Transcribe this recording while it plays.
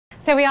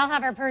So we all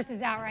have our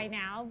purses out right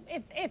now.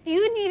 If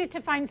you needed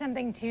to find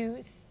something to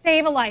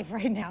save a life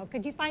right now,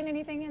 could you find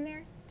anything in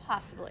there?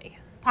 Possibly.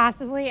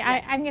 Possibly.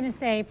 Yes. I'm going to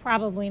say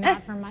probably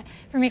not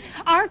for me.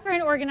 Our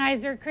friend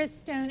organizer, Chris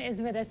Stone, is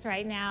with us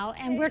right now,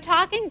 and we're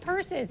talking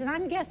purses, and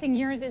I'm guessing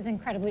yours is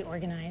incredibly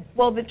organized.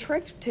 Well, the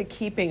trick to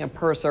keeping a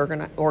purse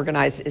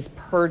organized is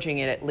purging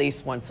it at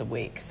least once a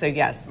week. So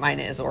yes, mine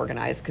is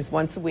organized because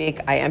once a week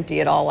I empty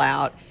it all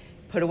out,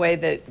 put away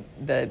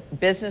the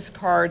business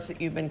cards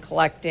that you've been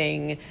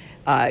collecting,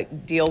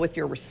 deal with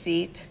your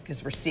receipt,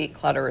 because receipt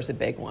clutter is a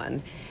big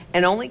one,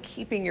 and only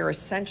keeping your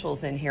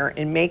essentials in here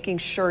and making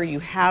sure you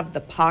have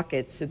the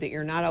pockets so that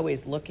you're not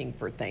always looking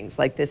for things.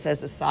 Like this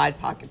has a side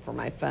pocket for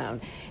my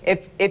phone.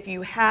 If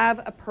you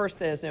have a purse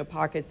that has no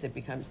pockets, it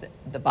becomes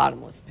the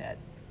bottomless pit.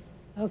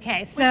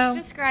 Okay, so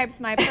which describes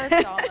my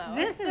purse almost.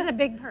 This is a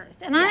big purse,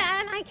 and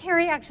yes. I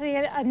carry actually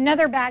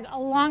another bag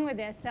along with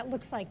this that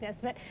looks like this,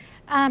 but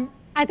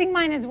I think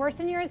mine is worse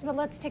than yours. But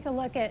let's take a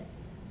look at.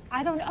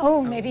 I don't know.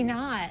 Oh, maybe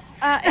not.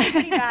 It's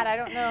pretty bad. I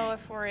don't know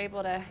if we're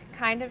able to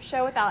kind of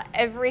show without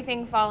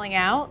everything falling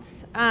out.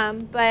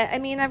 But I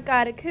mean, I've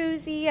got a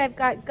koozie, I've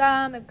got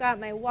gum, I've got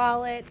my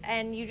wallet,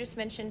 and you just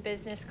mentioned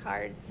business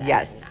cards.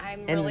 Yes.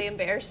 I'm really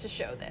embarrassed to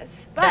show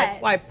this. But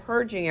that's why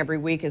purging every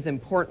week is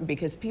important,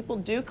 because people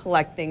do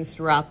collect things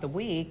throughout the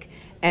week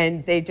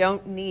and they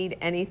don't need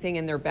anything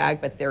in their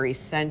bag but their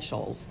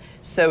essentials.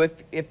 So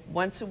if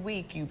once a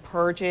week you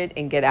purge it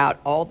and get out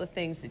all the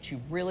things that you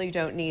really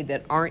don't need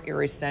that aren't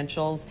your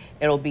essentials,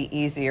 it'll be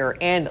easier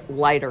and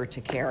lighter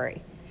to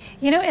carry.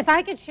 You know, if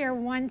I could share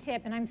one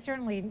tip, and I'm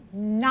certainly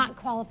not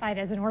qualified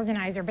as an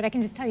organizer, but I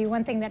can just tell you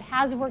one thing that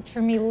has worked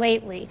for me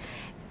lately,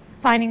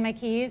 finding my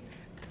keys.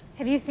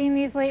 Have you seen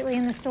these lately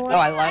in the store? Oh,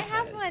 I love I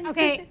have one.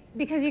 Okay,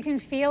 because you can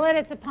feel it,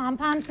 it's a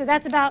pom-pom, so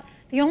that's about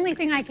the only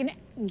thing I can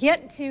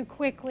get to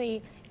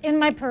quickly in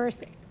my purse,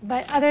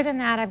 but other than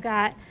that, I've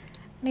got,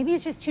 maybe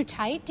it's just too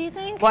tight, do you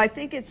think? Well, I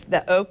think it's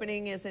the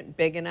opening isn't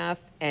big enough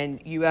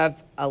and you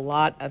have a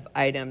lot of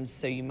items,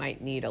 so you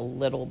might need a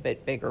little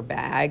bit bigger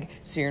bag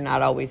so you're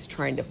not always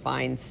trying to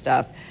find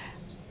stuff.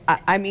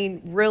 I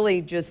mean,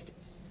 really just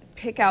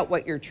pick out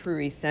what your true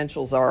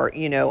essentials are.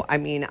 You know, I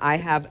mean, I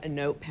have a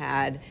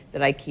notepad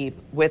that I keep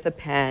with a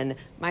pen,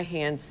 my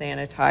hand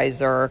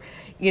sanitizer.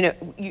 You know,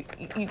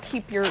 you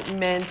keep your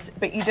mints,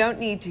 but you don't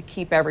need to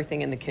keep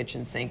everything in the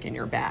kitchen sink in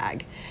your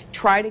bag.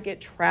 Try to get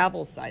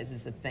travel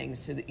sizes of things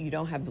so that you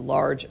don't have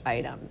large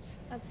items.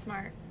 that's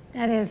smart.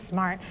 That is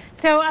smart.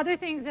 So other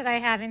things that I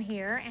have in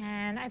here,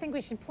 and I think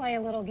we should play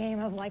a little game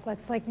of like,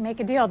 let's like make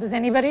a deal. Does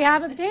anybody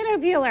have a potato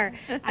peeler?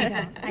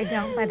 I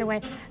don't, by the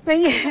way. But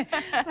yeah.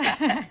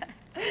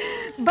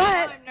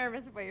 But I'm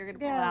nervous of what you're going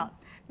to pull out.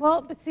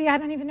 Well, but see, I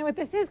don't even know what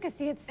this is because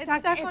see, it's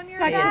stuck on your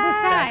stuck to the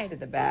bag. side. Stuck to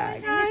the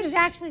bag. And this is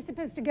actually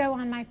supposed to go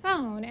on my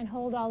phone and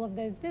hold all of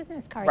those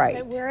business cards. Right.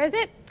 But where is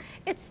it?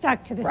 It's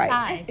stuck to the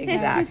side.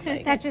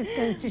 Exactly. That just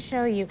goes to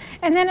show you.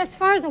 And then as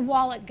far as a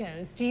wallet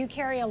goes, do you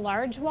carry a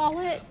large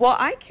wallet? Well,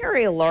 I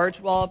carry a large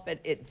wallet, but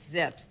it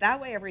zips.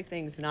 That way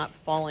everything's not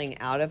falling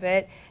out of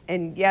it.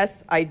 And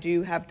yes, I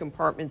do have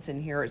compartments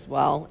in here as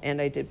well. And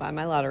I did buy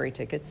my lottery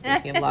tickets,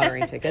 speaking of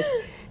lottery tickets.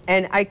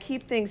 And I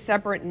keep things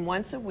separate, and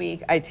once a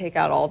week I take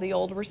out all the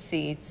old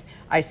receipts,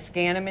 I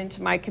scan them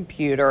into my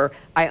computer.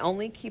 I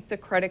only keep the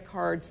credit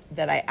cards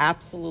that I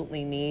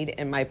absolutely need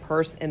in my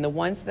purse, and the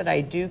ones that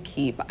I do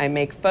keep, I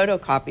make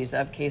photocopies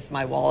of in case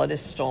my wallet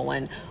is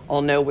stolen.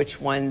 I'll know which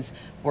ones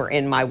were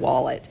in my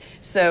wallet.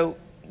 So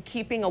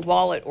keeping a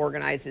wallet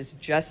organized is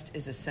just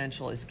as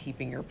essential as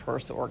keeping your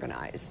purse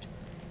organized.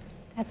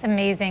 That's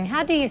amazing.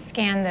 How do you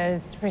scan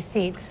those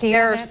receipts? Do you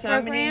There are have a so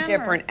many program,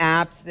 different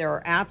apps. There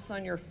are apps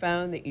on your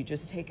phone that you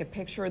just take a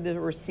picture of the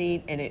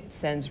receipt and it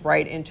sends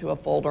right into a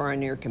folder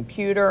on your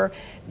computer.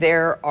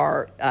 There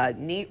are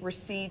neat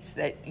receipts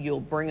that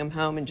you'll bring them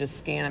home and just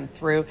scan them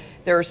through.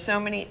 There are so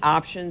many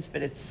options,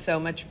 but it's so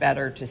much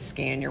better to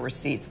scan your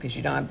receipts because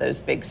you don't have those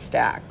big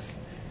stacks.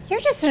 You're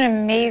just an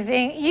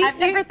amazing. I've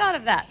never thought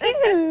of that. She's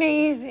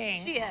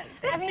amazing. She is.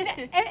 I mean,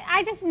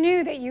 I just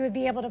knew that you would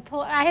be able to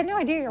pull. I had no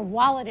idea your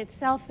wallet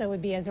itself, though,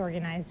 would be as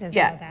organized as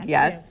all that.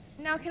 Yes.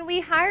 Too. Now, can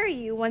we hire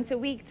you once a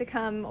week to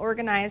come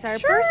organize our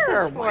Sure,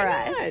 purses for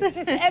why us? not? Just,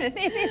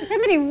 if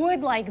somebody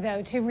would like,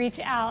 though, to reach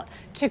out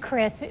to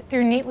Chris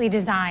through Neatly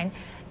Design,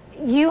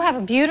 you have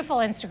a beautiful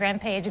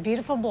Instagram page, a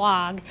beautiful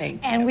blog,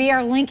 and we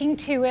are linking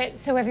to it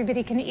so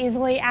everybody can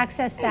easily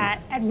access that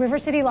at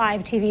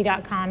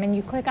rivercitylivetv.com, and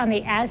you click on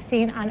the As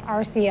Seen on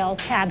RCL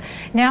tab.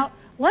 Now,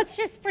 let's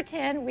just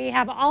pretend we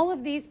have all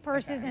of these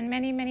purses and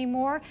many, many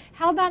more.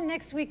 How about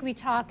next week we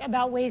talk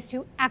about ways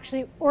to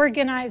actually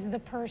organize the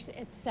purse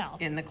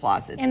itself? In the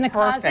closet. In the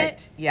Perfect.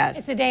 closet? Yes.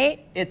 It's a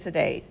date? It's a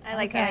date. I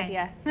like that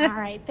idea. All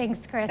right.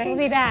 Thanks, Chris. We'll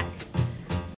be back.